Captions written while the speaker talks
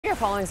You're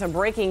following some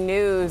breaking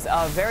news.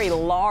 A very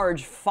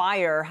large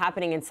fire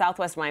happening in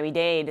Southwest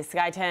Miami-Dade.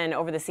 Sky 10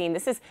 over the scene.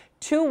 This is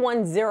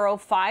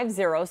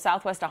 21050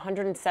 Southwest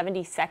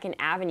 172nd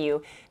Avenue.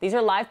 These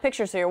are live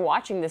pictures, so you're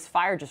watching this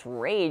fire just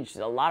rage.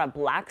 There's a lot of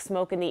black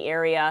smoke in the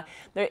area.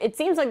 It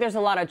seems like there's a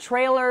lot of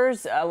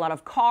trailers, a lot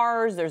of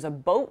cars. There's a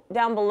boat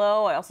down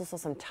below. I also saw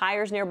some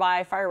tires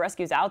nearby. Fire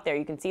rescue's out there.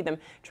 You can see them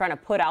trying to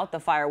put out the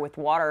fire with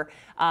water,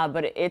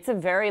 but it's a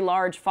very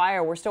large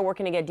fire. We're still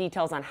working to get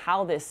details on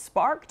how this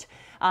sparked.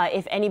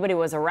 If anybody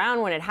was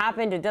around when it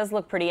happened. It does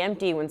look pretty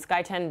empty. When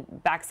Sky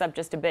 10 backs up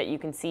just a bit, you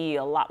can see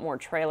a lot more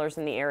trailers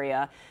in the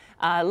area.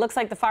 Looks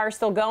like the fire's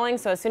still going,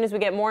 so as soon as we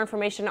get more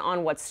information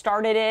on what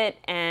started it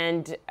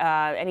and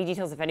any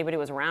details if anybody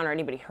was around or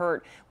anybody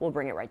hurt, we'll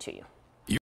bring it right to you.